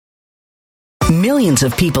Millions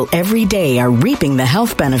of people every day are reaping the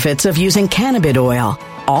health benefits of using cannabis oil,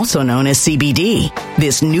 also known as CBD.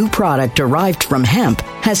 This new product derived from hemp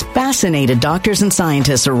has fascinated doctors and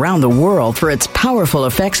scientists around the world for its powerful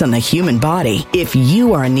effects on the human body. If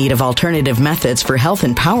you are in need of alternative methods for health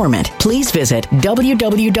empowerment, please visit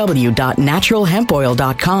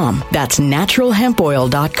www.naturalhempoil.com. That's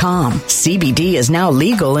naturalhempoil.com. CBD is now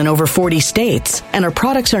legal in over 40 states, and our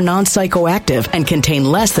products are non-psychoactive and contain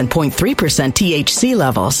less than 0.3% THC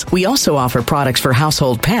levels. We also offer products for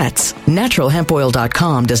household pets.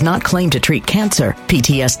 Naturalhempoil.com does not claim to treat cancer,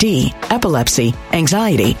 PTSD, epilepsy,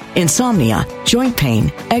 anxiety, insomnia, joint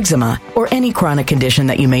pain, eczema, or any chronic condition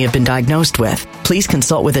that you may have been diagnosed with. Please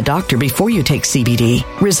consult with a doctor before you take CBD.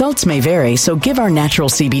 Results may vary, so give our natural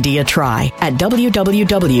CBD a try at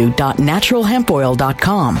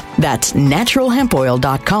www.naturalhempoil.com. That's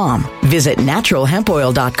naturalhempoil.com. Visit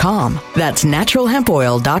naturalhempoil.com. That's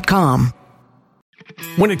naturalhempoil.com.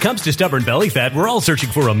 When it comes to stubborn belly fat, we're all searching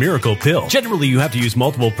for a miracle pill. Generally, you have to use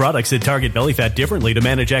multiple products that target belly fat differently to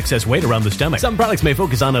manage excess weight around the stomach. Some products may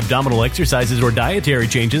focus on abdominal exercises or dietary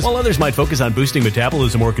changes, while others might focus on boosting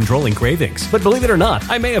metabolism or controlling cravings. But believe it or not,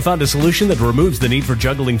 I may have found a solution that removes the need for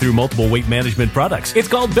juggling through multiple weight management products. It's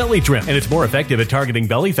called Belly Trim, and it's more effective at targeting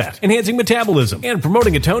belly fat, enhancing metabolism, and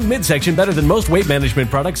promoting a toned midsection better than most weight management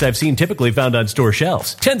products I've seen typically found on store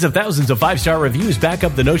shelves. Tens of thousands of 5-star reviews back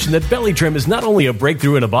up the notion that Belly Trim is not only a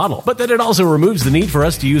breakthrough in a bottle, but that it also removes the need for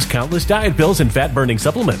us to use countless diet pills and fat-burning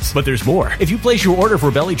supplements. But there's more. If you place your order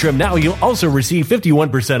for Belly Trim now, you'll also receive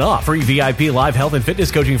 51% off, free VIP live health and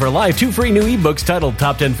fitness coaching for life, 2 free new ebooks titled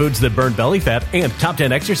Top 10 Foods That Burn Belly Fat and Top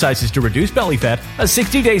 10 Exercises to Reduce Belly Fat, a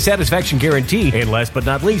 60-day satisfaction guarantee, and last but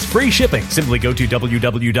not least, free shipping. Simply go to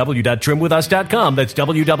www.trimwithus.com. That's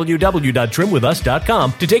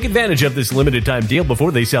www.trimwithus.com to take advantage of this limited time deal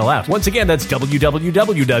before they sell out. Once again, that's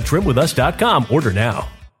www.trimwithus.com. Order now.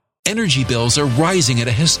 Energy bills are rising at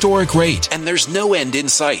a historic rate, and there's no end in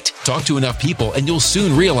sight. Talk to enough people, and you'll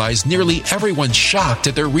soon realize nearly everyone's shocked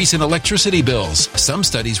at their recent electricity bills. Some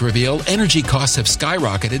studies reveal energy costs have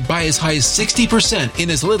skyrocketed by as high as 60%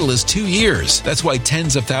 in as little as 2 years. That's why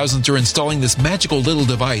tens of thousands are installing this magical little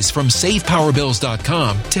device from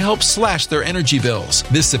SavePowerBills.com to help slash their energy bills.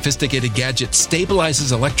 This sophisticated gadget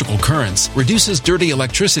stabilizes electrical currents, reduces dirty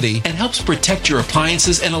electricity, and helps protect your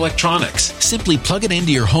appliances and electronics. Simply plug it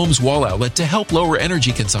into your home's wall outlet to help lower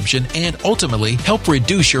energy consumption and ultimately help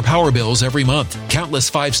reduce your power bills every month.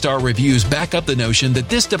 Countless 5-star reviews back up the notion that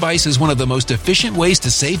this device is one of the most efficient ways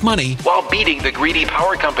to save money while beating the greedy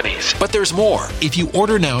power companies. But there's more. If you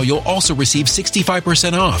order now, you'll also receive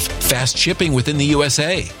 65% off, fast shipping within the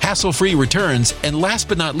USA, hassle-free returns, and last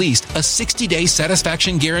but not least, a 60-day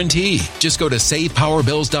satisfaction guarantee. Just go to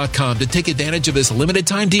SavePowerBills.com to take advantage of this limited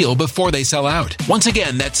time deal before they sell out. Once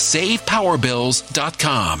again, that's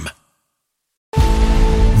SavePowerBills.com.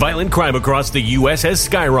 Violent crime across the U.S. has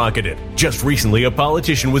skyrocketed. Just recently, a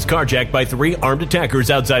politician was carjacked by 3 armed attackers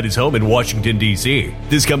outside his home in Washington, D.C.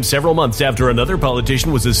 This comes several months after another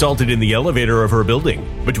politician was assaulted in the elevator of her building.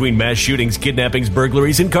 Between mass shootings, kidnappings,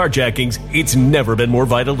 burglaries, and carjackings, it's never been more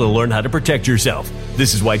vital to learn how to protect yourself.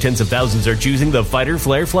 This is why tens of thousands are choosing the Fighter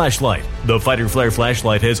Flare flashlight. The Fighter Flare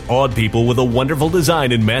flashlight has awed people with a wonderful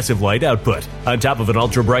design and massive light output. On top of an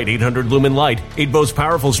ultra-bright 800-lumen light, it boasts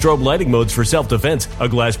powerful strobe lighting modes for self-defense, a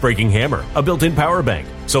glass-breaking hammer, a built-in power bank,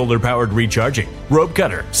 solar-powered recharging, rope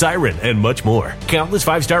cutter, siren, and much more. Countless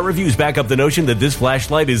 5-star reviews back up the notion that this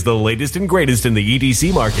flashlight is the latest and greatest in the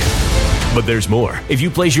EDC market. But there's more. If you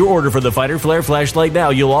place your order for the Fighter Flare flashlight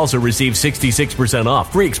now, you'll also receive 66%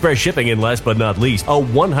 off, free express shipping, and last but not least, a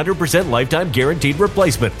 100% lifetime guaranteed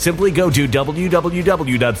replacement. Simply go to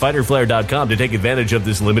www.fighterflare.com to take advantage of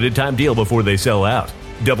this limited time deal before they sell out.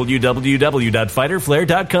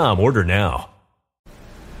 www.fighterflare.com. Order now.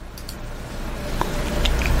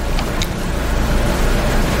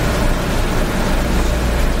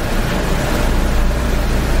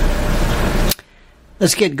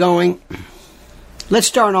 Let's get going. Let's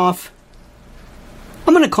start off.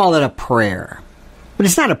 I'm going to call it a prayer. But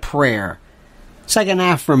it's not a prayer. It's like an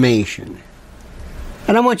affirmation.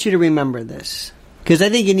 And I want you to remember this. Because I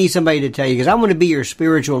think you need somebody to tell you. Because I want to be your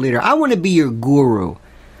spiritual leader. I want to be your guru.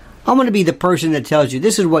 I want to be the person that tells you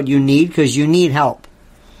this is what you need because you need help.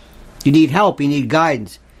 You need help. You need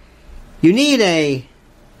guidance. You need a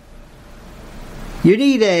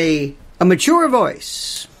mature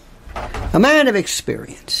voice. A man of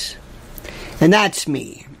experience. And that's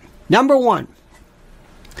me. Number 1.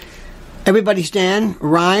 Everybody stand,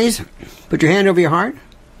 rise, put your hand over your heart.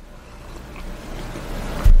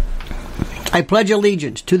 I pledge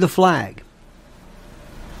allegiance to the flag.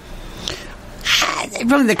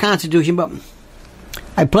 Really the Constitution, but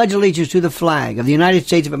I pledge allegiance to the flag of the United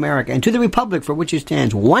States of America and to the republic for which it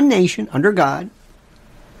stands, one nation, under God,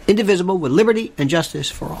 indivisible, with liberty and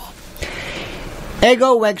justice for all.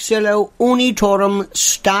 Ego exilo unitorum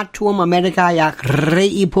statuum Americae ac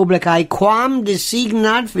rei publicae quam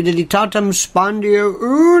designat fidelitatem spandio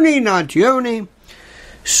uni natione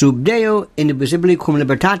sub Deo indivisibili cum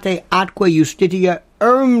libertate atque justitia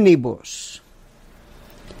omnibus.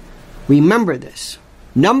 Remember this.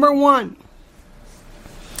 Number one,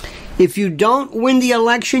 if you don't win the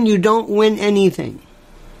election, you don't win anything.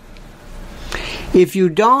 If you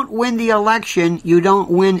don't win the election, you don't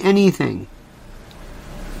win anything.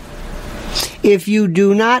 If you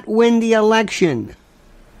do not win the election,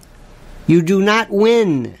 you do not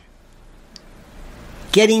win.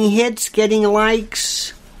 Getting hits, getting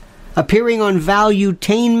likes, appearing on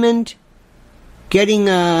Valuetainment, getting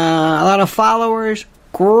a lot of followers,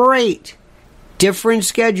 great. Different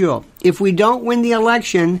schedule. If we don't win the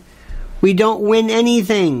election, we don't win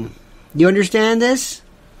anything. You understand this?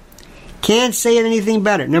 Can't say it anything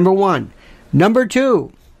better. Number one. Number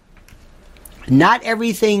two, not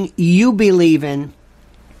everything you believe in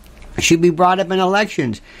should be brought up in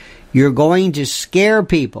elections. You're going to scare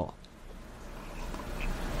people.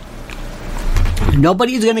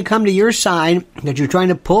 Nobody's going to come to your side that you're trying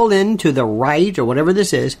to pull into the right or whatever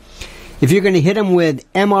this is if you're going to hit them with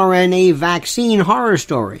mRNA vaccine horror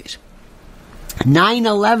stories.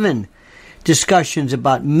 9/11 discussions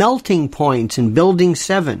about melting points in Building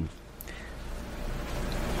 7.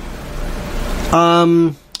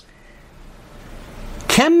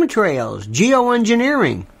 Chemtrails,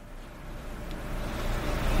 geoengineering.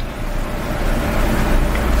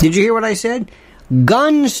 Did you hear what I said?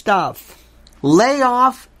 Gun stuff. Lay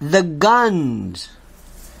off the guns.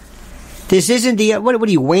 This isn't the, what are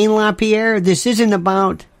you, Wayne LaPierre? This isn't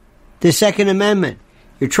about the Second Amendment.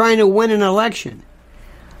 You're trying to win an election.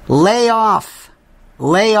 Lay off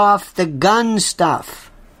the gun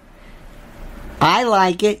stuff. I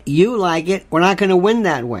like it, you like it, we're not going to win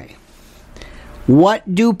that way.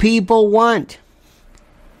 What do people want?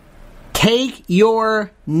 Take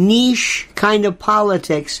your niche kind of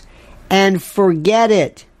politics and forget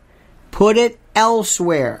it. Put it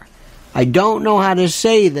elsewhere. I don't know how to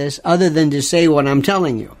say this other than to say what I'm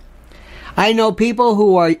telling you. I know people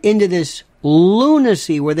who are into this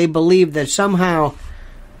lunacy where they believe that somehow,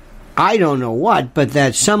 I don't know what, but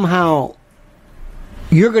that somehow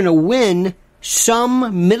you're going to win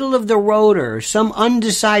some middle-of-the-roader, some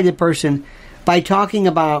undecided person by talking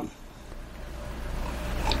about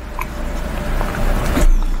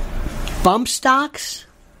bump stocks,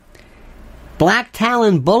 black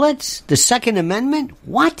talon bullets, the Second Amendment.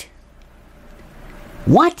 What?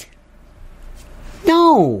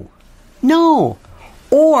 No.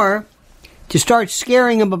 Or to start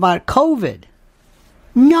scaring them about COVID.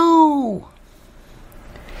 No.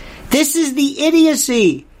 This is the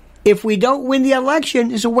idiocy. If we don't win the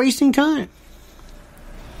election, it's a wasting time.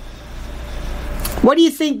 What do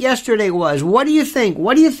you think yesterday was? What do you think?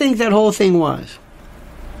 What do you think that whole thing was?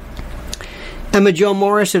 Emma Jo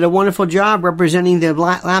Morris did a wonderful job representing the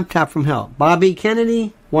laptop from hell. Bobby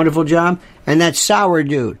Kennedy, wonderful job. And that sour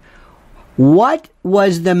dude. What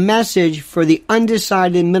was the message for the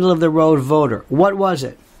undecided middle-of-the-road voter? What was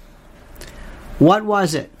it? What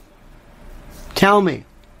was it? Tell me.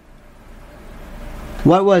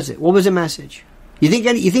 What was it? What was the message? You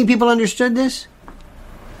think people understood this?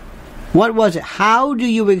 What was it? How do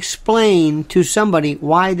you explain to somebody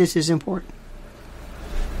why this is important?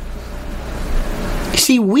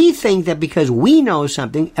 See, we think that because we know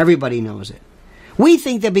something, everybody knows it. We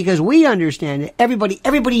think that because we understand it,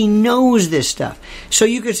 everybody knows this stuff. So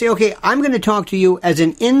you could say, okay, I'm going to talk to you as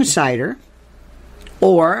an insider,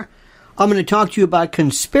 or I'm going to talk to you about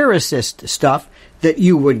conspiracist stuff that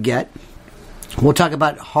you would get. We'll talk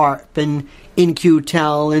about HARP and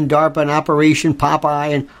In-Q-Tel and DARPA and Operation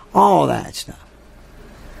Popeye and all that stuff.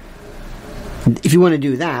 If you want to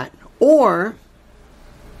do that. Or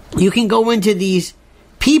you can go into these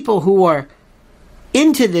people who are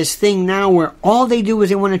into this thing now where all they do is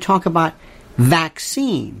they want to talk about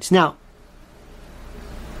vaccines. Now,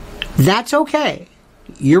 that's okay.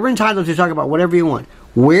 You're entitled to talk about whatever you want.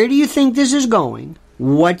 Where do you think this is going?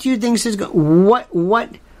 What do you think this is going?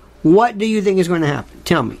 What do you think is going to happen?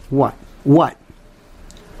 Tell me. What?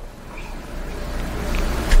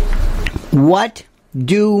 What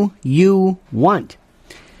do you want?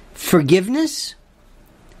 Forgiveness?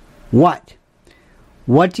 What?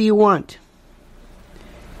 What do you want?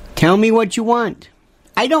 Tell me what you want.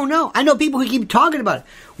 I don't know. I know people who keep talking about it.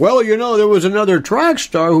 Well, there was another track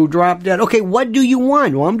star who dropped dead. Okay, what do you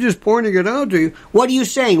want? Well, I'm just pointing it out to you. What are you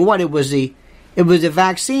saying? What, it was the It was a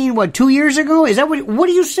vaccine, 2 years ago? Is that what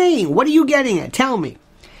are you saying? What are you getting at? Tell me.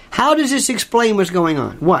 How does this explain what's going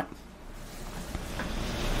on? What?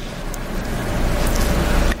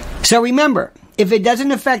 So remember, if it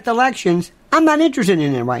doesn't affect elections, I'm not interested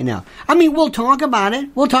in it right now. I mean, we'll talk about it.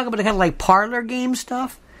 We'll talk about the kind of like parlor game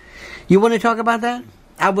stuff. You want to talk about that?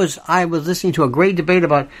 I was listening to a great debate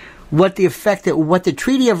about what the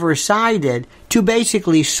Treaty of Versailles did to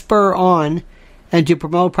basically spur on and to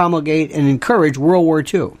promote, promulgate, and encourage World War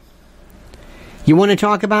II. You want to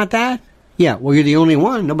talk about that? Yeah, well, you're the only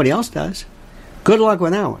one. Nobody else does. Good luck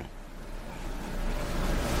with that one.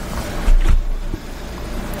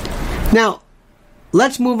 Now,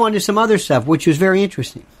 let's move on to some other stuff, which is very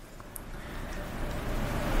interesting.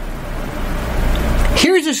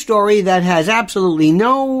 Here's a story that has absolutely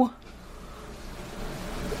no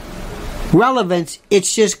relevance.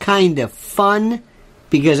 It's just kind of fun,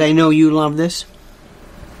 because I know you love this.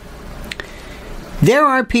 There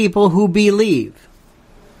are people who believe,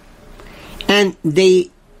 and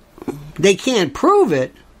they can't prove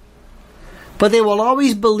it, but they will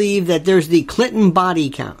always believe that there's the Clinton body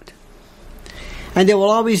count. And they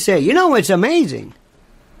will always say, it's amazing,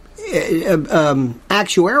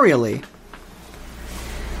 actuarially,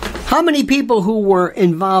 how many people who were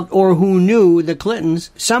involved or who knew the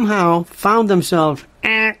Clintons somehow found themselves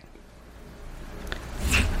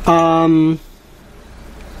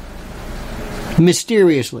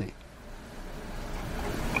mysteriously.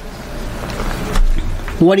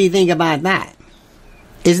 What do you think about that?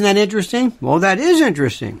 Isn't that interesting? Well, that is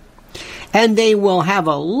interesting. And they will have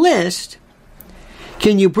a list.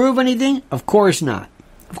 Can you prove anything? Of course not.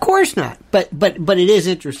 Of course not. But it is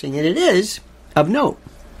interesting, and it is of note.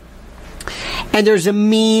 And there's a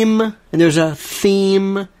meme, and there's a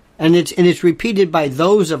theme, and it's repeated by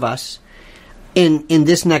those of us in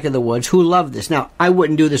this neck of the woods who love this. Now, I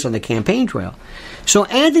wouldn't do this on the campaign trail. So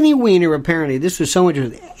Anthony Weiner, apparently, this was so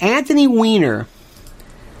interesting. Anthony Weiner,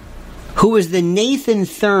 who is the Nathan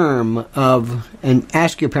Thurm of, and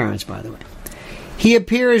ask your parents, by the way, he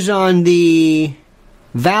appears on the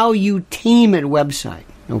Valuetainment website,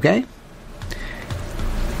 okay?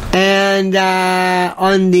 And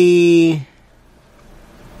on the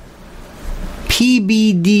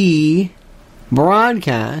PBD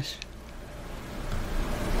broadcast,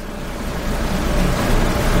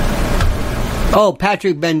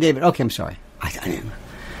 Patrick Ben David. Okay, I'm sorry. I didn't.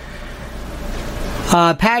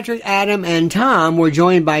 Patrick, Adam, and Tom were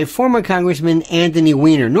joined by former Congressman Anthony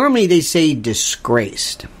Weiner. Normally they say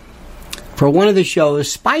disgraced. For one of the show's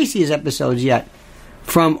spiciest episodes yet,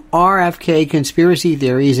 from RFK conspiracy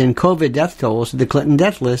theories and COVID death tolls to the Clinton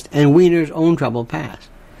death list and Weiner's own troubled past.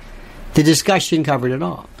 The discussion covered it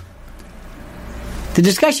all. The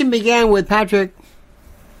discussion began with Patrick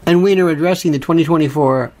and Weiner addressing the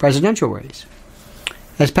 2024 presidential race.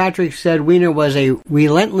 As Patrick said, Weiner was a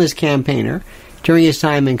relentless campaigner during his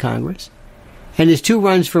time in Congress, and his 2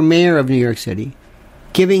 runs for mayor of New York City,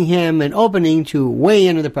 giving him an opening to weigh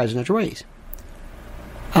into the presidential race.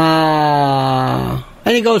 And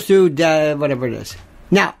he goes through whatever it is.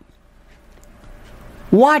 Now,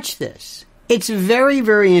 watch this. It's very,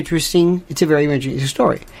 very interesting. It's a very, very interesting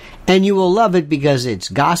story. And you will love it because it's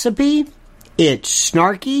gossipy, it's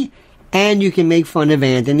snarky, and you can make fun of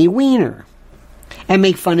Anthony Weiner. And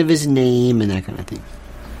make fun of his name and that kind of thing.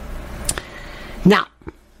 Now,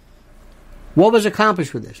 what was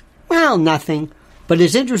accomplished with this? Well, nothing. But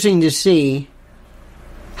it's interesting to see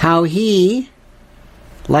how he,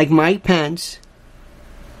 like Mike Pence,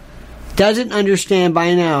 doesn't understand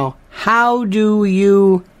by now, how do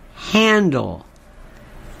you handle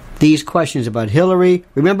these questions about Hillary?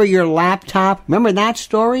 Remember your laptop? Remember that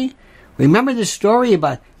story? Remember the story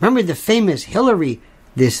about, remember the famous Hillary,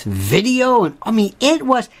 this video? And I mean, it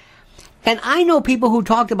was, and I know people who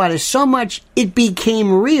talked about it so much, it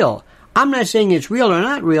became real. I'm not saying it's real or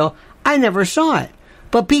not real. I never saw it.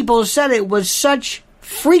 But people said it was such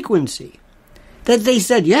frequency that they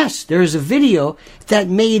said, yes, there's a video that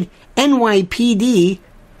made NYPD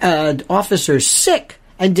officers sick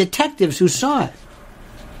and detectives who saw it.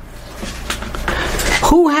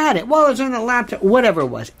 Who had it? Well, it was on a laptop, whatever it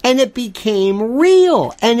was. And it became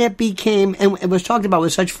real. And it was talked about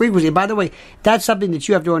with such frequency. By the way, that's something that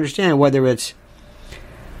you have to understand, whether it's,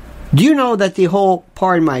 do you know that the whole,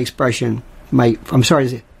 pardon my expression, I'm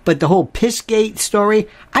sorry, but the whole Pissgate story,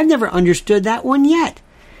 I've never understood that one yet.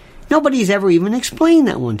 Nobody's ever even explained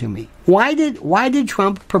that one to me. Why did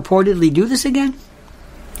Trump purportedly do this again?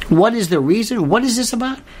 What is the reason? What is this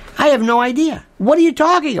about? I have no idea. What are you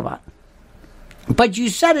talking about? But you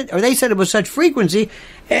said it, or they said it with such frequency.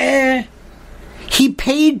 He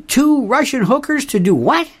paid 2 Russian hookers to do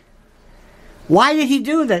what? Why did he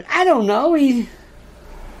do that? I don't know.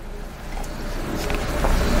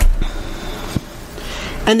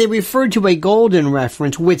 And they referred to a golden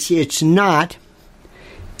reference, which it's not.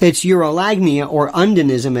 It's urolagnia or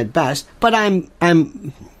undonism at best. But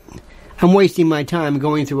I'm wasting my time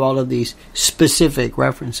going through all of these specific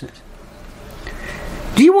references.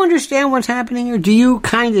 Do you understand what's happening here? Do you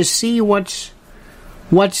kind of see what's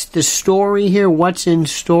the story here? What's in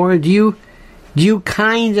store? Do you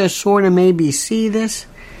kind of sort of maybe see this?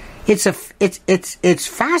 It's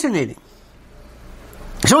fascinating.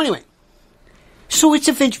 So anyway, so it's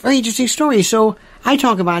a very interesting story. So I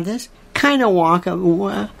talk about this, kind of walk.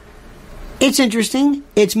 It's interesting.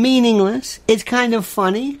 It's meaningless. It's kind of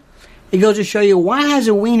funny. It goes to show you, why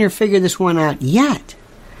hasn't Weiner figured this one out yet?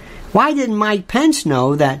 Why didn't Mike Pence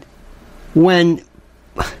know that when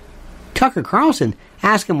Tucker Carlson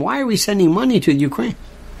asked him, why are we sending money to Ukraine?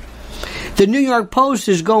 The New York Post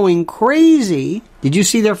is going crazy. Did you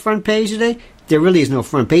see their front page today? There really is no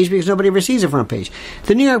front page because nobody ever sees a front page.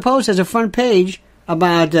 The New York Post has a front page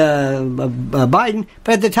about Biden,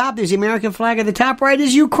 but at the top there's the American flag. At the top right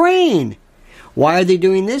is Ukraine. Why are they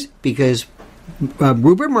doing this? Because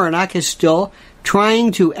Rupert Murdoch is still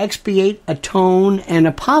trying to expiate, atone, and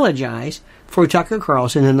apologize for Tucker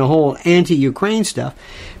Carlson and the whole anti-Ukraine stuff,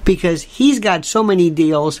 because he's got so many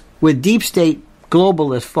deals with deep state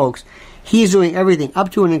globalist folks. He's doing everything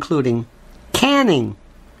up to and including canning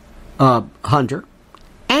Hunter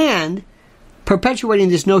and perpetuating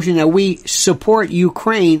this notion that we support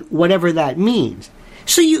Ukraine, whatever that means.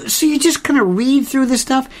 So you just kind of read through this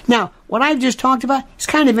stuff. Now, what I've just talked about is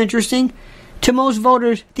kind of interesting. To most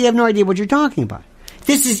voters, they have no idea what you're talking about.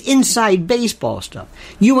 This is inside baseball stuff.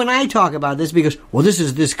 You and I talk about this because, well, this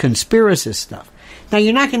is this conspiracist stuff. Now,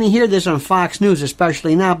 you're not going to hear this on Fox News,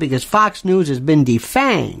 especially now, because Fox News has been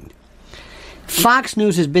defanged. Fox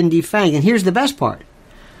News has been defanged, and here's the best part.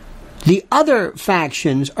 The other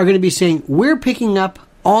factions are going to be saying, we're picking up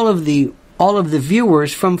all of the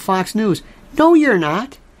viewers from Fox News. No, you're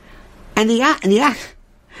not. And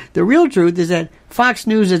the real truth is that Fox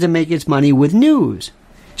News doesn't make its money with news.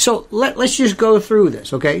 So let's just go through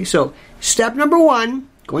this, okay? So step number one,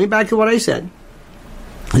 going back to what I said,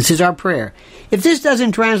 this is our prayer. If this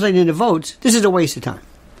doesn't translate into votes, this is a waste of time.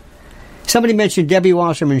 Somebody mentioned Debbie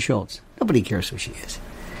Wasserman Schultz. Nobody cares who she is.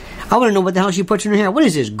 I want to know what the hell she puts in her hair. What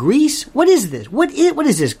is this, grease? What is this? What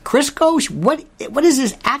is this, Crisco? What is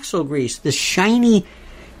this axle grease? This shiny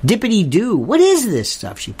dippity-doo? What is this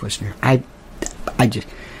stuff she puts in her hair? I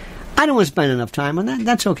don't want to spend enough time on that.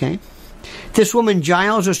 That's okay. This woman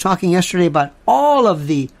Giles was talking yesterday about all of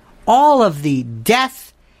the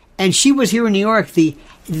death, and she was here in New York. The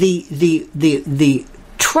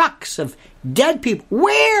trucks of dead people.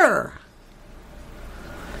 Where?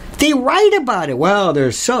 They write about it. Well, there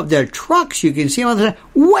are trucks you can see all the time.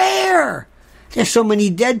 Where? There's so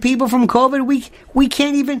many dead people from COVID. We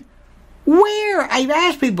can't even. Where? I've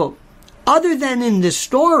asked people. Other than in the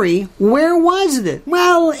story, where was it?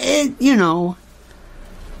 Well,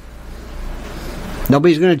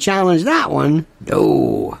 nobody's going to challenge that one.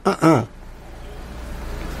 No.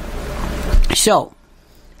 So,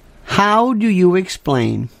 how do you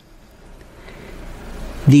explain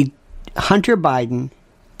the Hunter Biden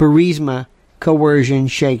Burisma coercion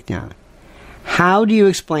shakedown? How do you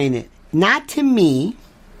explain it? Not to me,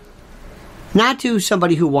 not to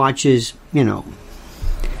somebody who watches,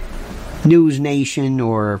 News Nation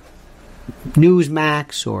or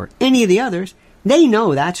Newsmax or any of the others. They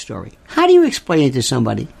know that story. How do you explain it to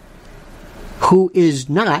somebody who is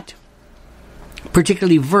not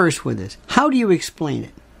particularly versed with this? How do you explain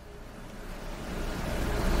it?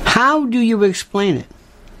 How do you explain it?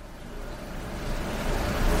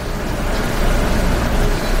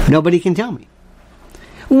 Nobody can tell me.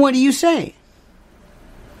 What do you say?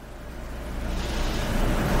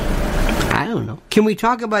 I don't know. Can we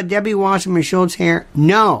talk about Debbie Wasserman Schultz's hair?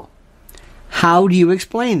 No. How do you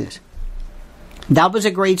explain this? That was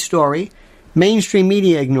a great story. Mainstream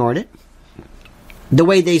media ignored it. The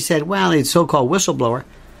way they said, well, it's so-called whistleblower.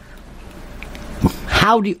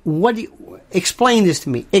 Explain this to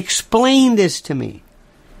me. Explain this to me.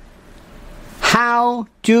 How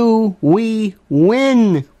do we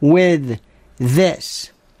win with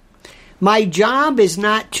this? My job is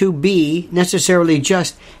not to be necessarily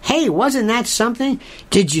just, hey, wasn't that something?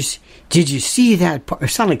 Did you see that part? It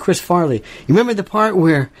sounded like Chris Farley. You remember the part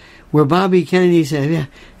where Bobby Kennedy said, yeah,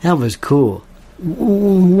 that was cool.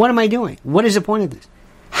 What am I doing? What is the point of this?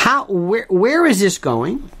 Where is this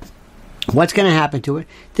going? What's going to happen to it?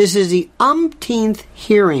 This is the umpteenth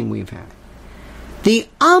hearing we've had. The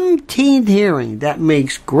umpteenth hearing that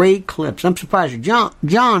makes great clips. I'm surprised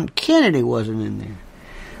John Kennedy wasn't in there.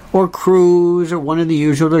 Or Cruz, or one of the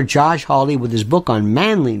usual, or Josh Hawley with his book on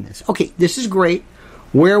manliness. Okay, this is great.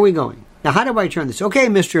 Where are we going? Now, how do I turn this? Okay,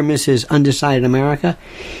 Mr. and Mrs. Undecided America,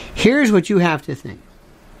 here's what you have to think.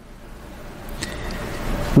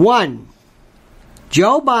 1.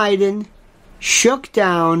 Joe Biden shook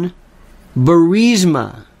down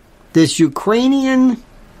Burisma, this Ukrainian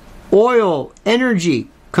oil energy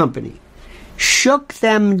company, shook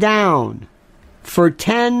them down for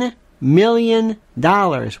 $10 million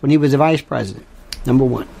when he was the vice president. Number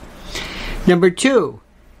 1. Number 2,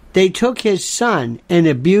 they took his son and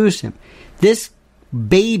abused him. This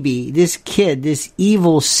baby, this kid, this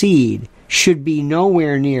evil seed should be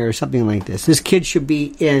nowhere near something like this. This kid should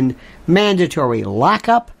be in mandatory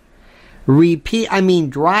lockup,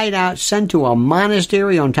 dried out, sent to a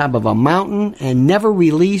monastery on top of a mountain, and never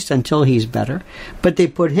released until he's better. But they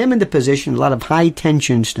put him into position, a lot of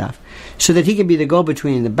high-tension stuff, so that he can be the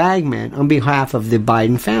go-between, the bagman, on behalf of the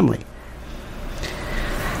Biden family.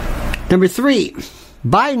 Number 3,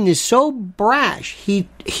 Biden is so brash. He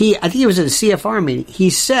I think he was at a CFR meeting. He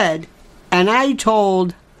said, and I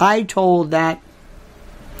told that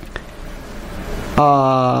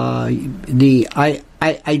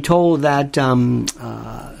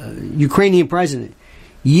Ukrainian president,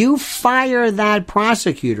 you fire that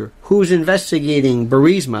prosecutor who's investigating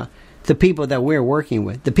Burisma, the people that we're working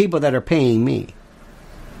with, the people that are paying me.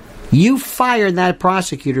 You fire that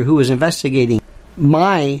prosecutor who is investigating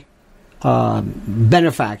my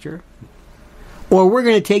benefactor, or we're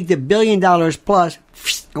going to take the $1 billion plus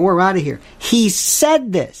and we're out of here. He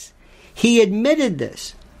said this. He admitted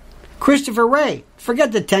this. Christopher Wray,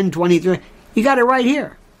 forget the 1023. You got it right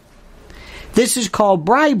here. This is called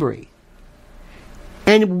bribery.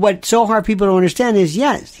 And what so hard people don't understand is,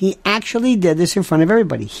 yes, he actually did this in front of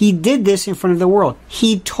everybody. He did this in front of the world.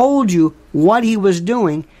 He told you what he was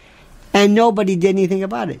doing, and nobody did anything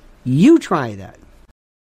about it. You try that.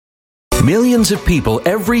 Millions of people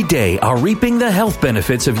every day are reaping the health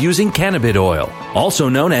benefits of using cannabis oil, also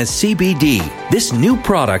known as CBD. This new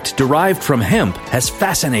product derived from hemp has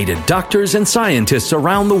fascinated doctors and scientists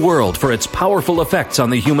around the world for its powerful effects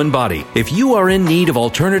on the human body. If you are in need of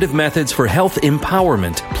alternative methods for health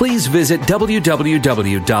empowerment, please visit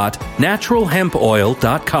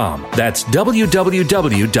www.naturalhempoil.com. That's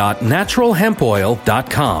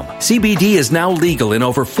www.naturalhempoil.com. CBD is now legal in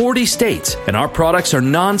over 40 states, and our products are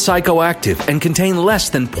non-psychoactive and contain less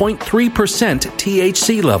than 0.3%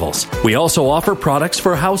 THC levels. We also offer products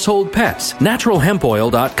for household pets.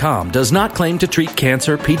 NaturalHempOil.com does not claim to treat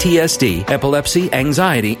cancer, PTSD, epilepsy,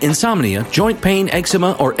 anxiety, insomnia, joint pain,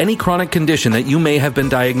 eczema, or any chronic condition that you may have been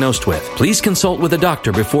diagnosed with. Please consult with a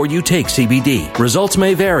doctor before you take CBD. Results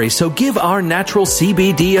may vary, so give our natural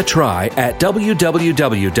CBD a try at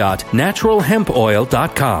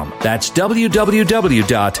www.naturalhempoil.com. That's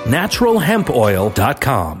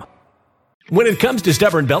www.naturalhempoil.com. When it comes to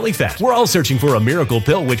stubborn belly fat, we're all searching for a miracle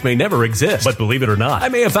pill which may never exist. But believe it or not, I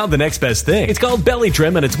may have found the next best thing. It's called Belly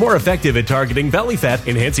Trim, and it's more effective at targeting belly fat,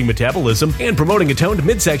 enhancing metabolism, and promoting a toned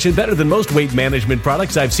midsection better than most weight management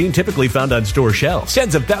products I've seen typically found on store shelves.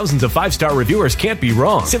 Tens of thousands of 5-star reviewers can't be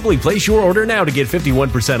wrong. Simply place your order now to get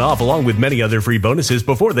 51% off along with many other free bonuses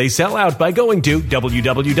before they sell out by going to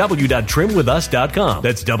www.trimwithus.com.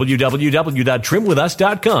 That's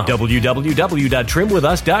www.trimwithus.com.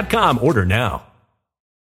 www.trimwithus.com. Order now.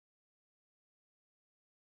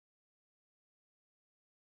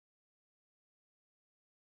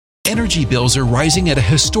 Energy bills are rising at a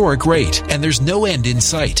historic rate, and there's no end in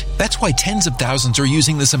sight. That's why tens of thousands are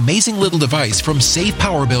using this amazing little device from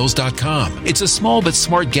SavePowerBills.com. It's a small but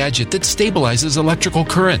smart gadget that stabilizes electrical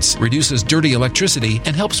currents, reduces dirty electricity,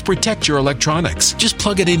 and helps protect your electronics. Just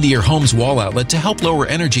plug it into your home's wall outlet to help lower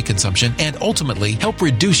energy consumption and ultimately help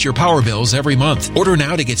reduce your power bills every month. Order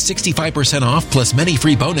now to get 65% off plus many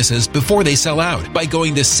free bonuses before they sell out by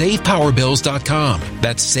going to SavePowerBills.com.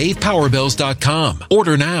 That's SavePowerBills.com.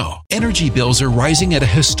 Order now. Energy bills are rising at a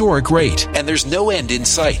historic rate, and there's no end in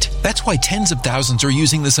sight. That's why tens of thousands are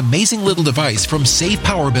using this amazing little device from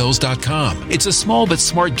SavePowerBills.com. It's a small but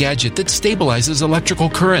smart gadget that stabilizes electrical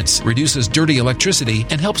currents, reduces dirty electricity,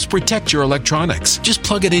 and helps protect your electronics. Just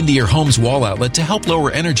plug it into your home's wall outlet to help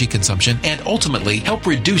lower energy consumption and ultimately help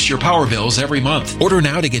reduce your power bills every month. Order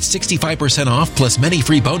now to get 65% off plus many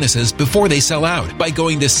free bonuses before they sell out by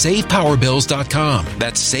going to SavePowerBills.com.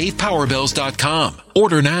 That's SavePowerBills.com.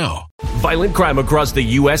 Order now. Violent crime across the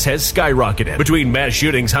U.S. has skyrocketed. Between mass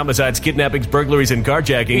shootings, homicides, kidnappings, burglaries, and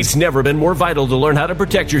carjacking, it's never been more vital to learn how to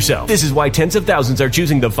protect yourself. This is why tens of thousands are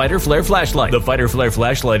choosing the Fighter Flare flashlight. The Fighter Flare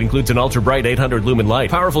flashlight includes an ultra-bright 800 lumen light,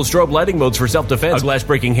 powerful strobe lighting modes for self-defense, a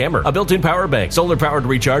glass-breaking hammer, a built-in power bank, solar-powered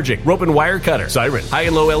recharging, rope and wire cutter, siren, high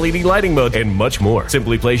and low LED lighting mode, and much more.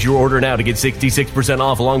 Simply place your order now to get 66%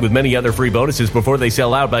 off along with many other free bonuses before they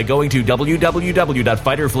sell out by going to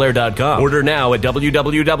www.fighterflare.com. Order now at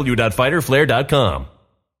www.fighterflare.com.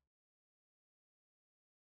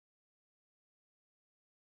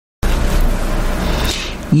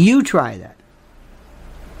 You try that.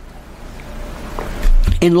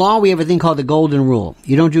 In law, we have a thing called the golden rule.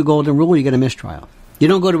 You don't do golden rule, you get a mistrial. You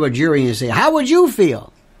don't go to a jury and say, how would you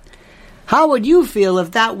feel? How would you feel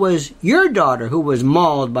if that was your daughter who was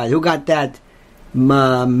mauled by, who got that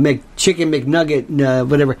chicken McNugget,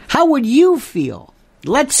 whatever? How would you feel?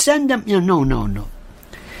 Let's send them, no.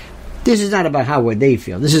 This is not about how would they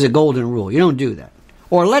feel. This is a golden rule. You don't do that.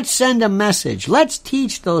 Or let's send a message. Let's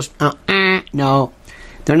teach those. No,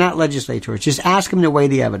 they're not legislators. Just ask them to weigh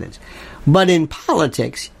the evidence. But in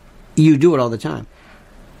politics, you do it all the time.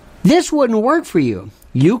 This wouldn't work for you.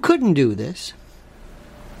 You couldn't do this.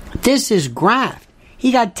 This is graft.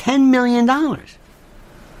 He got $10 million.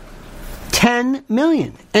 $10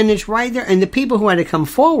 million. And it's right there. And the people who had to come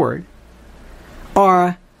forward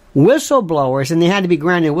are whistleblowers, and they had to be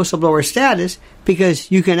granted whistleblower status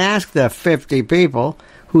because you can ask the 50 people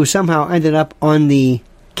who somehow ended up on the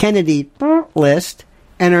Kennedy list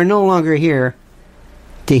and are no longer here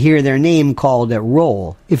to hear their name called at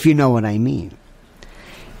roll, if you know what I mean.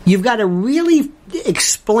 You've got to really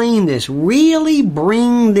explain this, really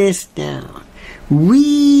bring this down,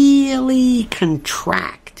 really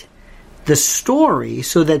contract the story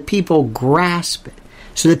so that people grasp it,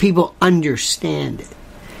 so that people understand it.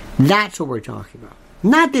 That's what we're talking about.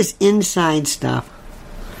 Not this inside stuff.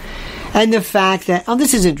 And the fact that,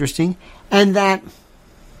 this is interesting, and that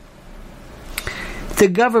the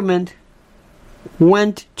government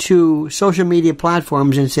went to social media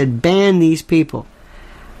platforms and said, ban these people.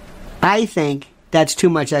 I think that's too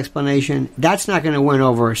much explanation. That's not going to win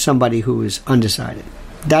over somebody who is undecided.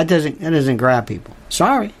 That doesn't grab people.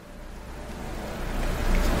 Sorry.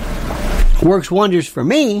 Works wonders for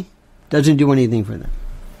me, doesn't do anything for them.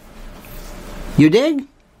 You dig?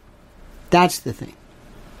 That's the thing.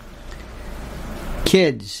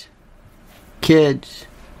 Kids.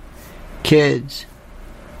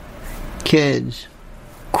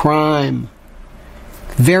 Crime.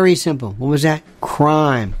 Very simple. What was that?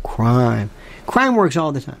 Crime. Crime works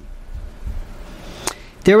all the time.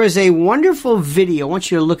 There is a wonderful video. I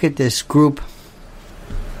want you to look at this group.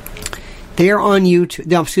 They are on YouTube.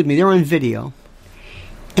 No, excuse me. They're on video.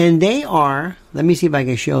 And they are, let me see if I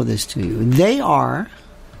can show this to you. They are,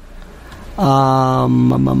 I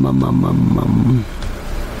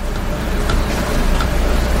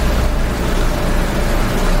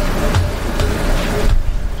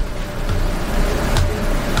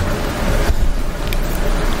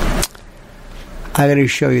got to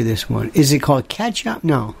show you this one. Is it called Catch Up?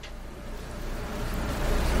 No.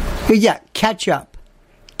 Yeah, Catch Up.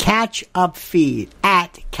 Catch Up Feed.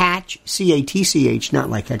 At Catch, C-A-T-C-H, not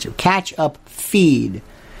like Catch Up. Catch Up Feed.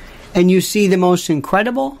 And you see the most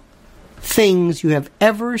incredible things you have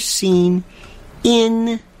ever seen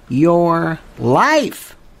in your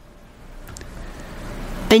life.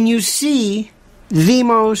 And you see the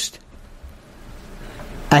most,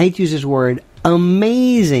 I hate to use this word,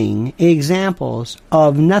 amazing examples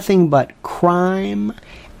of nothing but crime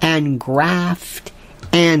and graft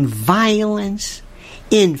and violence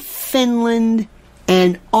in Finland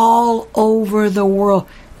and all over the world.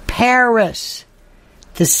 Paris,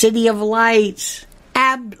 the city of lights,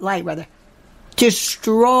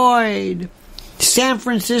 destroyed. San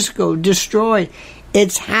Francisco, destroyed.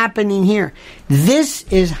 It's happening here. This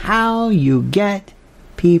is how you get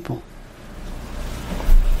people.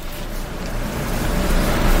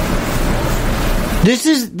 This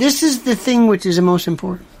is the thing which is the most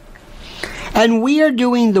important. And we are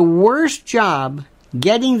doing the worst job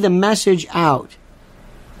getting the message out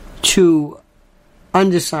to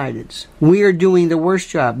undecideds. We are doing the worst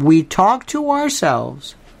job. We talk to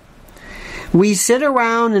ourselves. We sit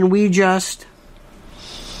around and we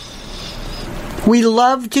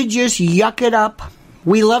love to just yuck it up.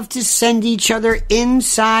 We love to send each other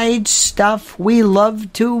inside stuff. We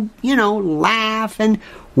love to, laugh and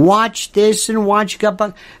watch this and watch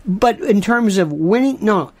Gutbuck. But in terms of winning,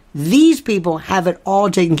 no. These people have it all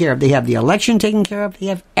taken care of. They have the election taken care of. They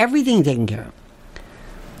have everything taken care of.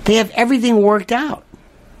 They have everything worked out.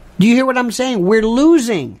 Do you hear what I'm saying? We're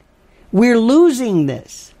losing. We're losing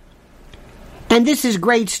this. And this is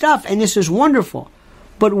great stuff, and this is wonderful.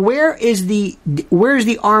 But where's the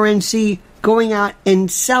RNC going out and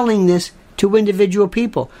selling this to individual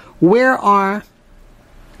people? Where are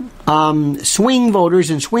swing voters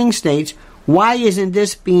in swing states? Why isn't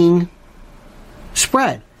this being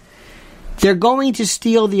spread? They're going to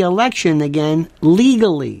steal the election again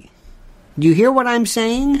legally. Do you hear what I'm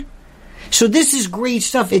saying? So this is great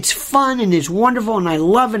stuff. It's fun and it's wonderful and I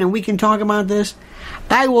love it and we can talk about this.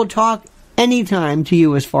 I will talk anytime to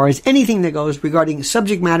you as far as anything that goes regarding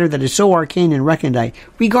subject matter that is so arcane and recondite,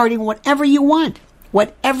 regarding whatever you want,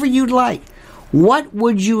 whatever you'd like. What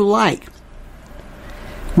would you like?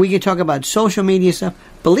 We can talk about social media stuff.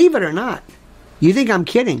 Believe it or not, you think I'm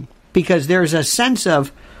kidding, because there's a sense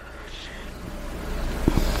of,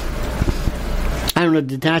 I don't know,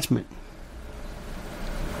 detachment.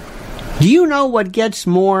 Do you know what gets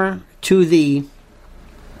more to the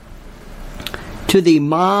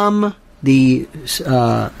mom, the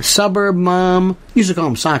suburb mom? Used to call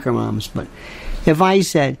them soccer moms, but if I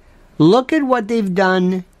said, look at what they've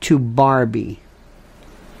done to Barbie.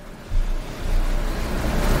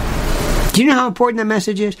 Do you know how important that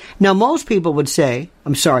message is? Now, most people would say,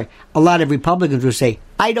 I'm sorry, a lot of Republicans would say,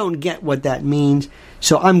 I don't get what that means,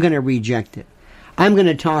 so I'm going to reject it. I'm going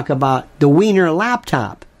to talk about the Weiner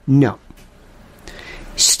laptop. No.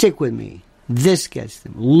 Stick with me. This gets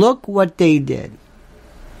them. Look what they did.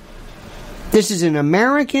 This is an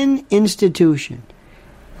American institution.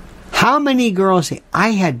 How many girls say,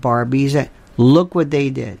 I had Barbies? Look what they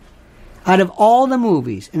did. Out of all the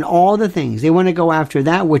movies and all the things, they want to go after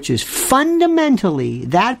that which is fundamentally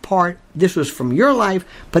that part. This was from your life,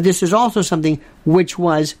 but this is also something which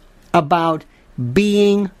was about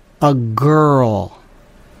being a girl.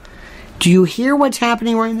 Do you hear what's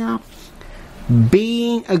happening right now?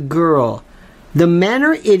 Being a girl. The men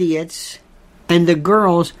are idiots, and the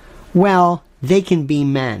girls, well, they can be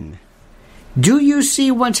men. Do you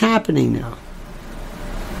see what's happening now?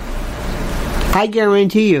 I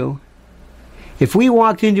guarantee you, if we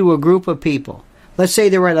walked into a group of people, let's say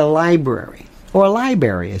they're at a library, or a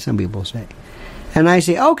library, as some people say, and I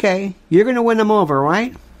say, okay, you're going to win them over,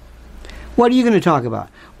 right? What are you going to talk about?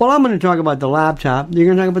 Well, I'm going to talk about the laptop. You're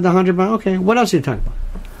going to talk about the 100 pound. Okay, what else are you talking about?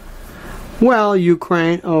 Well,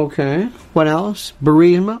 Ukraine, okay. What else?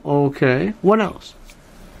 Burisma, okay. What else?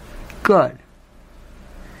 Good.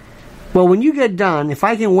 Well, when you get done, if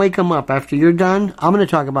I can wake them up after you're done, I'm going to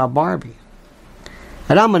talk about Barbie.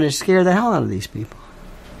 And I'm going to scare the hell out of these people.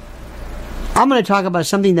 I'm going to talk about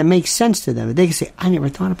something that makes sense to them. They can say, I never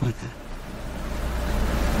thought about that.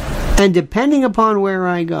 And depending upon where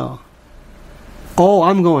I go, oh,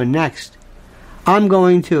 I'm going next. I'm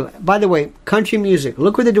going to, by the way, country music.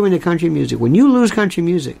 Look what they're doing to country music. When you lose country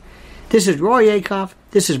music, this is Roy Acuff,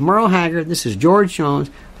 this is Merle Haggard, this is George Jones,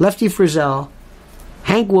 Lefty Frizzell,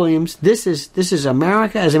 Hank Williams. This is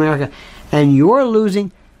America as America. And you're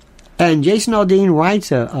losing. And Jason Aldean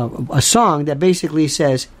writes a song that basically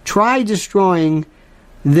says, try destroying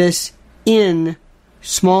this in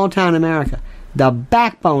small town America, the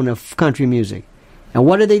backbone of country music. And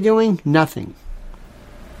what are they doing? Nothing.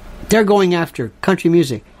 They're going after country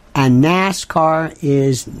music, and NASCAR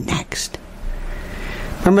is next.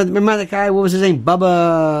 Remember that guy? What was his name?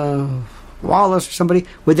 Bubba Wallace or somebody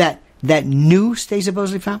with that noose they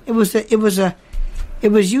supposedly found.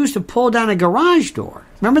 It was used to pull down a garage door.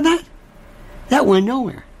 Remember that? That went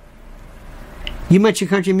nowhere. You mentioned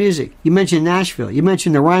country music. You mentioned Nashville. You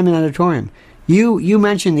mentioned the Ryman Auditorium. You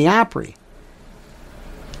mentioned the Opry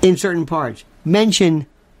in certain parts. Mention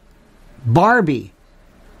Barbie.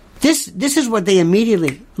 This is what they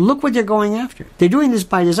immediately, look what they're going after. They're doing this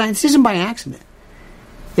by design. This isn't by accident.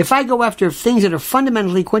 If I go after things that are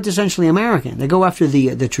fundamentally, quintessentially American, they go after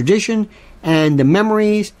the tradition and the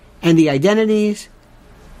memories and the identities.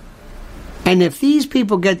 And if these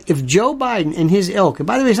people if Joe Biden and his ilk, and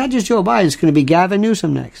by the way, it's not just Joe Biden, it's going to be Gavin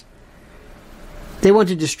Newsom next. They want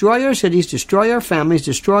to destroy our cities, destroy our families,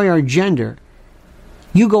 destroy our gender.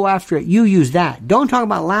 You go after it. You use that. Don't talk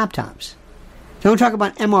about laptops. Don't talk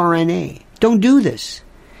about mRNA. Don't do this.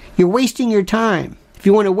 You're wasting your time if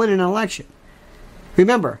you want to win an election.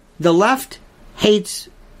 Remember, the left hates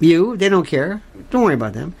you. They don't care. Don't worry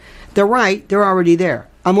about them. The right, they're already there.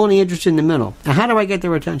 I'm only interested in the middle. Now, how do I get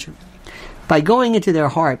their attention? By going into their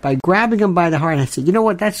heart, by grabbing them by the heart and saying, you know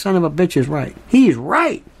what, that son of a bitch is right. He's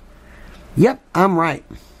right. Yep, I'm right.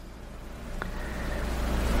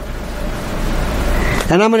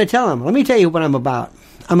 And I'm going to tell him, let me tell you what I'm about.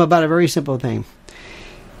 I'm about a very simple thing.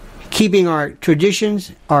 Keeping our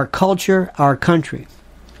traditions, our culture, our country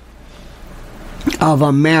of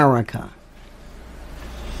America.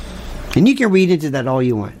 And you can read into that all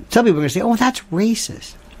you want. Some people are going to say, oh, that's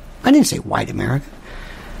racist. I didn't say white America.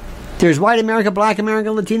 There's white America, black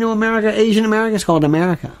America, Latino America, Asian America. It's called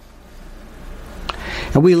America.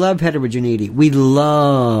 And we love heterogeneity. We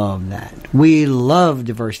love that. We love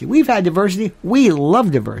diversity. We've had diversity. We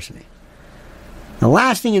love diversity. The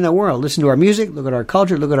last thing in the world, listen to our music, look at our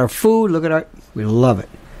culture, look at our food, we love it.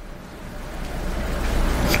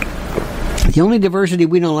 The only diversity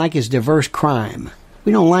we don't like is diverse crime.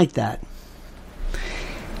 We don't like that.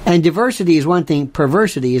 And diversity is one thing,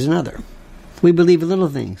 perversity is another. We believe in little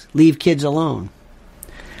things. Leave kids alone.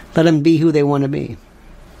 Let them be who they want to be.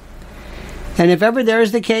 And if ever there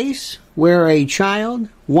is the case where a child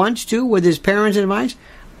wants to, with his parents' advice,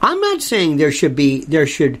 I'm not saying there should be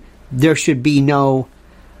no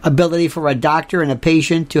ability for a doctor and a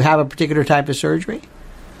patient to have a particular type of surgery.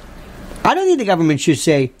 I don't think the government should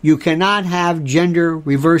say, you cannot have gender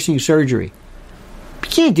reversing surgery. You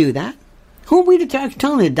can't do that. Who are we to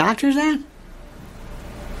telling the doctors that?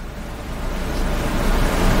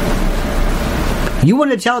 You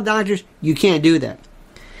want to tell doctors you can't do that.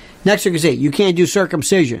 Next, they're going to say you can't do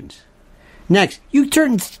circumcisions. Next, you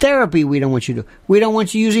turn therapy we don't want you to do. We don't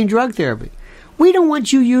want you using drug therapy. We don't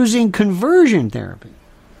want you using conversion therapy.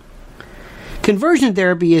 Conversion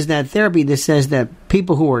therapy is that therapy that says that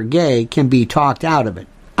people who are gay can be talked out of it.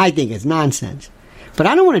 I think it's nonsense. But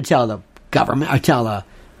I don't want to tell the government or tell a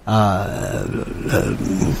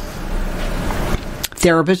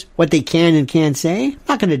therapist what they can and can't say. I'm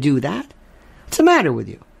not going to do that. What's the matter with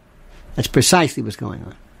you? That's precisely what's going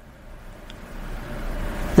on.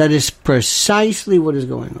 That is precisely what is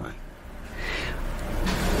going on.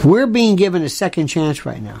 We're being given a second chance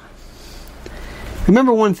right now.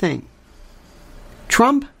 Remember one thing.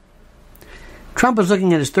 Trump is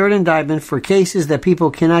looking at his third indictment for cases that people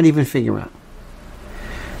cannot even figure out.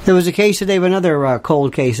 There was a case today of another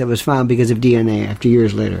cold case that was found because of DNA after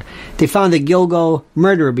years later. They found the Gilgo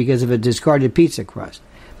murderer because of a discarded pizza crust.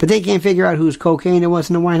 But they can't figure out whose cocaine it was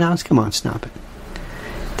in the White House. Come on, stop it.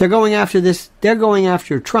 They're going after this. They're going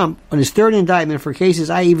after Trump on his third indictment for cases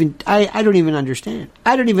I don't even understand.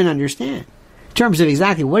 I don't even understand in terms of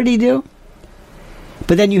exactly what did he do.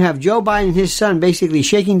 But then you have Joe Biden and his son basically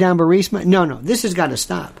shaking down Burisma. No, this has got to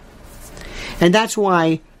stop. And that's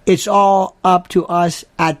why it's all up to us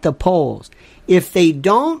at the polls. If they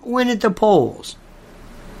don't win at the polls,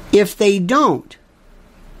 that's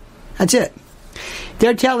it.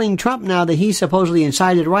 They're telling Trump now that he supposedly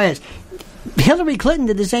incited riots. Hillary Clinton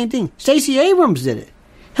did the same thing. Stacey Abrams did it.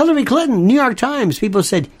 Hillary Clinton, New York Times, people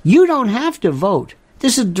said, you don't have to vote.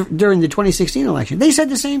 This is during the 2016 election. They said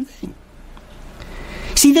the same thing.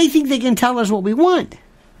 See, they think they can tell us what we want.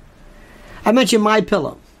 I mentioned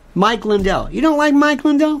MyPillow. Mike Lindell. You don't like Mike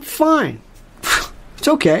Lindell? Fine. It's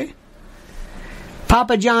okay.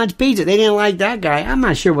 Papa John's Pizza. They didn't like that guy. I'm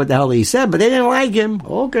not sure what the hell he said, but they didn't like him.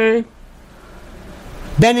 Okay.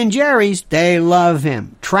 Ben and Jerry's, they love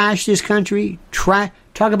him. Trash this country. Talk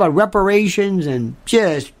about reparations and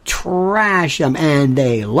just trash them, and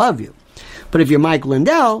they love you. But if you're Mike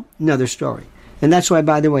Lindell, another story. And that's why,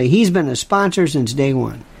 by the way, he's been a sponsor since day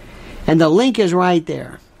one. And the link is right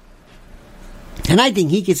there. And I think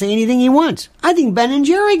he can say anything he wants. I think Ben and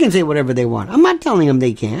Jerry can say whatever they want. I'm not telling them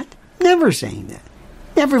they can't. Never saying that.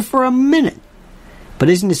 Never for a minute. But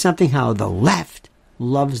isn't it something how the left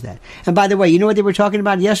loves that? And by the way, you know what they were talking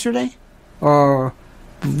about yesterday? Or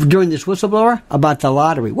during this whistleblower? About the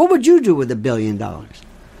lottery. What would you do with $1 billion?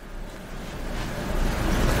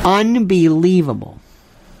 Unbelievable.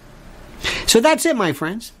 So that's it, my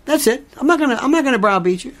friends. That's it. I'm not gonna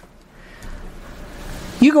browbeat you.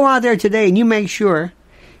 You go out there today and you make sure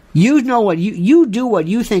you know what you do what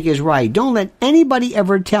you think is right. Don't let anybody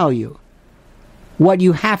ever tell you what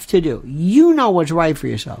you have to do. You know what's right for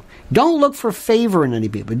yourself. Don't look for favor in any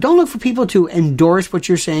people. Don't look for people to endorse what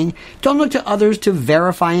you're saying. Don't look to others to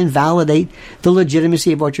verify and validate the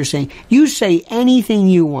legitimacy of what you're saying. You say anything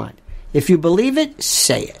you want. If you believe it,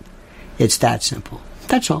 say it. It's that simple.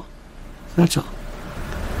 That's all. That's all.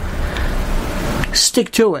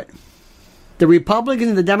 Stick to it. The Republicans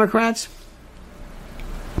and the Democrats,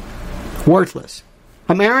 worthless.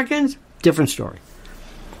 Americans, different story.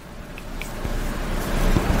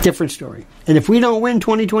 Different story. And if we don't win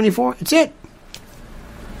 2024, it's it.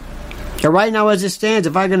 And right now, as it stands,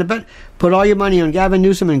 if I'm going to bet, put all your money on Gavin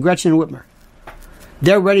Newsom and Gretchen Whitmer.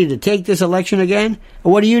 They're ready to take this election again.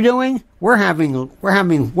 And what are you doing? We're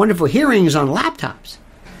having wonderful hearings on laptops.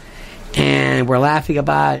 And we're laughing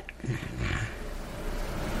about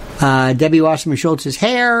Debbie Wasserman Schultz's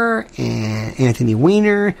hair and Anthony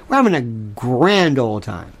Weiner. We're having a grand old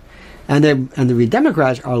time. And the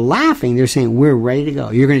Democrats are laughing. They're saying, we're ready to go.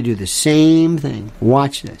 You're going to do the same thing.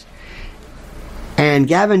 Watch this. And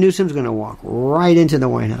Gavin Newsom's going to walk right into the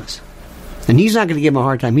White House. And he's not going to give him a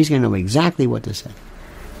hard time. He's going to know exactly what to say.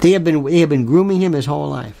 They have been grooming him his whole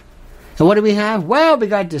life. And what do we have? Well, we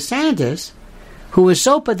got DeSantis, who is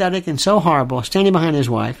so pathetic and so horrible, standing behind his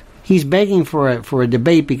wife. He's begging for a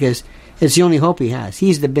debate because it's the only hope he has.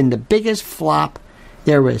 He's been the biggest flop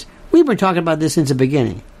there is. We've been talking about this since the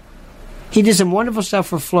beginning. He did some wonderful stuff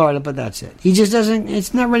for Florida, but that's it. He just doesn't,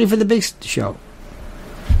 it's not ready for the big show.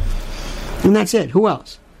 And that's it. Who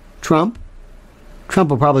else? Trump. Trump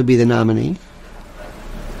will probably be the nominee.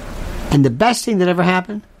 And the best thing that ever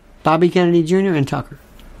happened, Bobby Kennedy Jr. and Tucker.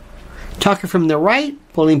 Tucker from the right,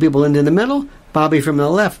 pulling people into the middle. Bobby from the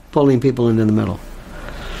left, pulling people into the middle.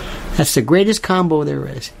 That's the greatest combo there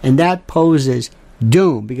is. And that poses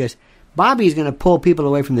doom, because Bobby's going to pull people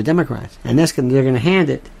away from the Democrats. And they're going to hand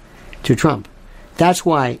it to Trump. That's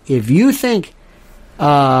why, if you think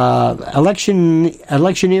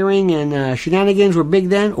electioneering and shenanigans were big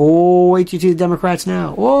then, wait till you see the Democrats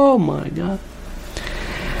now. Oh, my God.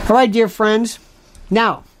 All right, dear friends.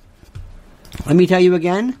 Now, let me tell you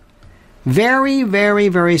again, very, very,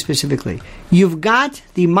 very specifically, you've got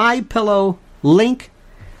the MyPillow link.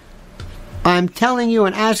 I'm telling you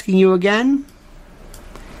and asking you again,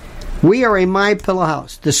 we are a MyPillow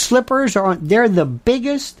house. The slippers they're the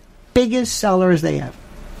biggest sellers they have.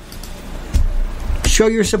 Show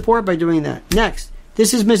your support by doing that. Next,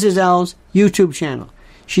 this is Mrs. L's YouTube channel.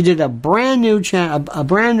 She did a brand new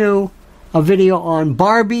video on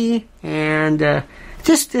Barbie and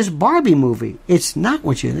this Barbie movie. It's not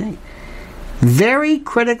what you think. Very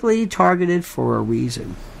critically targeted for a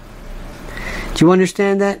reason. Do you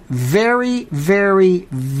understand that? Very, very,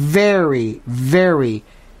 very, very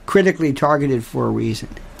critically targeted for a reason.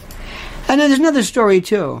 And then there's another story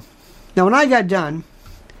too. Now, when I got done,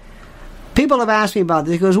 people have asked me about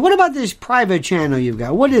this. He goes, what about this private channel you've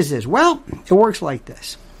got? What is this? Well, it works like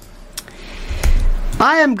this.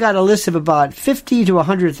 I have got a list of about 50 to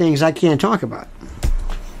 100 things I can't talk about.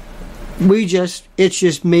 It's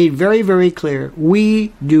just made very, very clear.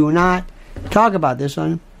 We do not talk about this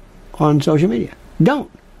on social media.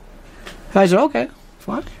 Don't. So I said, okay,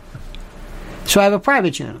 fine. So I have a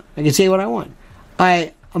private channel. I can say what I want.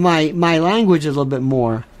 My language is a little bit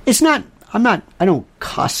more. I don't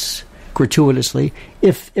cuss gratuitously.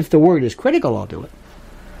 If the word is critical, I'll do it.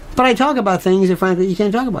 But I talk about things that frankly you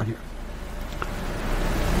can't talk about here.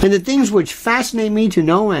 And the things which fascinate me to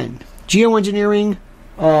no end, geoengineering,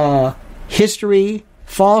 history,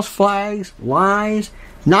 false flags, lies.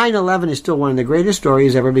 9/11 is still one of the greatest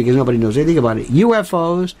stories ever because nobody knows anything about it.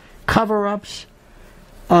 UFOs, cover-ups,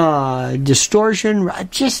 distortion,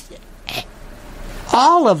 just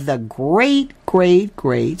all of the great, great,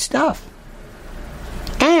 great stuff.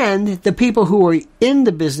 And the people who are in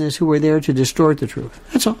the business who are there to distort the truth.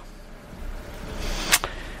 That's all.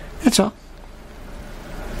 That's all.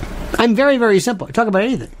 I'm very, very simple. I talk about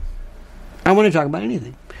anything. I want to talk about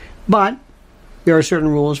anything. But there are certain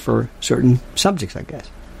rules for certain subjects, I guess.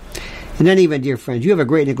 In any event, dear friends, you have a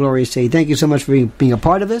great and glorious day. Thank you so much for being a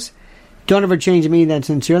part of this. Don't ever change me that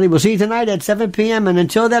sincerely. We'll see you tonight at 7 p.m. And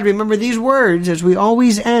until that, remember these words as we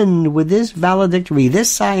always end with this valedictory, this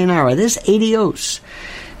sayonara, this adios.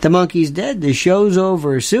 The monkey's dead. The show's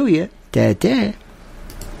over. Sue ya. Ta-ta.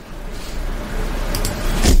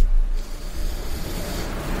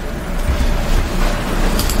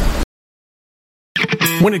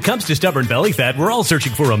 When it comes to stubborn belly fat, we're all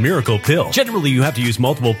searching for a miracle pill. Generally, you have to use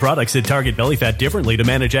multiple products that target belly fat differently to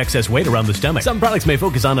manage excess weight around the stomach. Some products may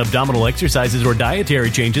focus on abdominal exercises or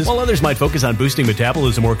dietary changes, while others might focus on boosting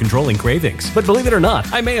metabolism or controlling cravings. But believe it or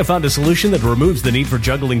not, I may have found a solution that removes the need for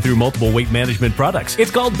juggling through multiple weight management products.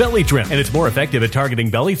 It's called Belly Trim, and it's more effective at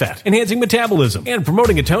targeting belly fat, enhancing metabolism, and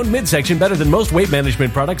promoting a toned midsection better than most weight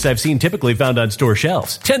management products I've seen typically found on store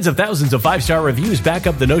shelves. Tens of thousands of 5-star reviews back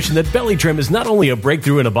up the notion that Belly Trim is not only a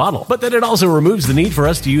breakthrough in a bottle, but that it also removes the need for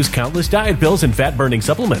us to use countless diet pills and fat-burning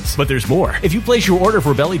supplements. But there's more. If you place your order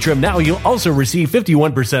for Belly Trim now, you'll also receive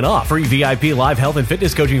 51% off, free VIP live health and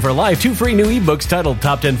fitness coaching for life, 2 free new ebooks titled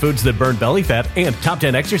Top 10 Foods That Burn Belly Fat and Top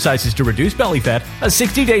 10 Exercises to Reduce Belly Fat, a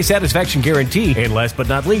 60-day satisfaction guarantee, and last but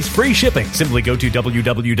not least, free shipping. Simply go to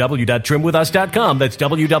www.trimwithus.com. That's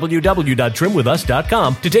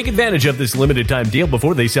www.trimwithus.com to take advantage of this limited time deal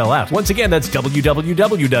before they sell out. Once again, that's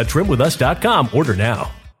www.trimwithus.com. Order now.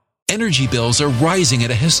 Energy bills are rising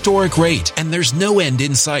at a historic rate, and there's no end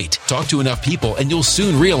in sight. Talk to enough people and you'll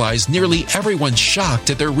soon realize nearly everyone's shocked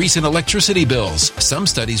at their recent electricity bills. Some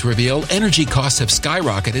studies reveal energy costs have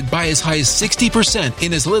skyrocketed by as high as 60%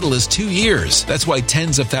 in as little as 2 years. That's why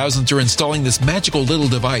tens of thousands are installing this magical little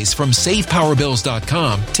device from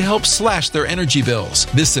SavePowerBills.com to help slash their energy bills.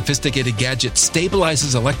 This sophisticated gadget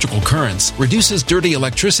stabilizes electrical currents, reduces dirty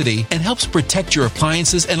electricity, and helps protect your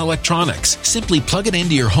appliances and electronics. Simply plug it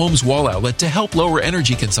into your home's wall outlet to help lower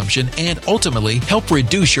energy consumption and ultimately help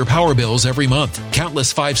reduce your power bills every month.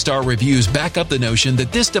 Countless 5-star reviews back up the notion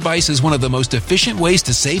that this device is one of the most efficient ways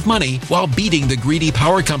to save money while beating the greedy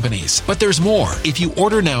power companies. But there's more. If you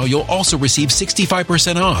order now, you'll also receive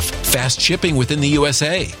 65% off, fast shipping within the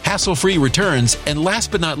USA, hassle-free returns, and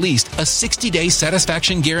last but not least, a 60-day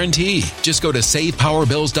satisfaction guarantee. Just go to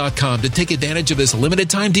SavePowerBills.com to take advantage of this limited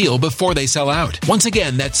time deal before they sell out. Once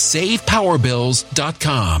again, that's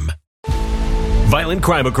SavePowerBills.com. Violent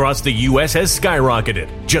crime across the U.S. has skyrocketed.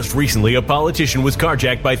 Just recently, a politician was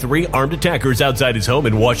carjacked by 3 armed attackers outside his home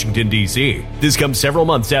in Washington, D.C. This comes several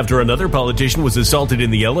months after another politician was assaulted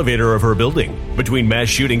in the elevator of her building. Between mass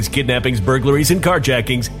shootings, kidnappings, burglaries, and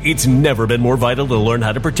carjackings, it's never been more vital to learn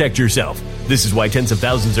how to protect yourself. This is why tens of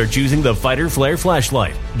thousands are choosing the Fighter Flare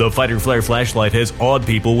flashlight. The Fighter Flare flashlight has awed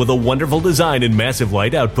people with a wonderful design and massive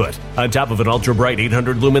light output. On top of an ultra-bright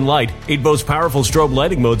 800-lumen light, it boasts powerful strobe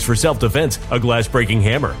lighting modes for self-defense, a glass-breaking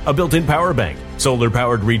hammer, a built-in power bank,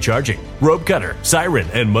 solar-powered recharging, rope cutter, siren,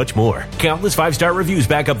 and much more. Countless 5-star reviews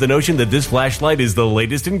back up the notion that this flashlight is the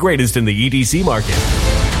latest and greatest in the EDC market.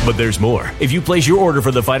 But there's more. If you place your order for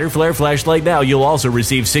the Fighter Flare flashlight now, you'll also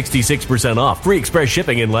receive 66% off, free express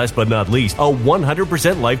shipping, and last but not least, a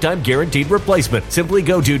 100% lifetime guaranteed replacement. Simply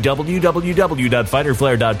go to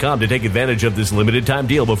www.fighterflare.com to take advantage of this limited time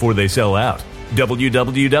deal before they sell out.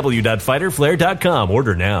 www.fighterflare.com.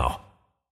 Order now.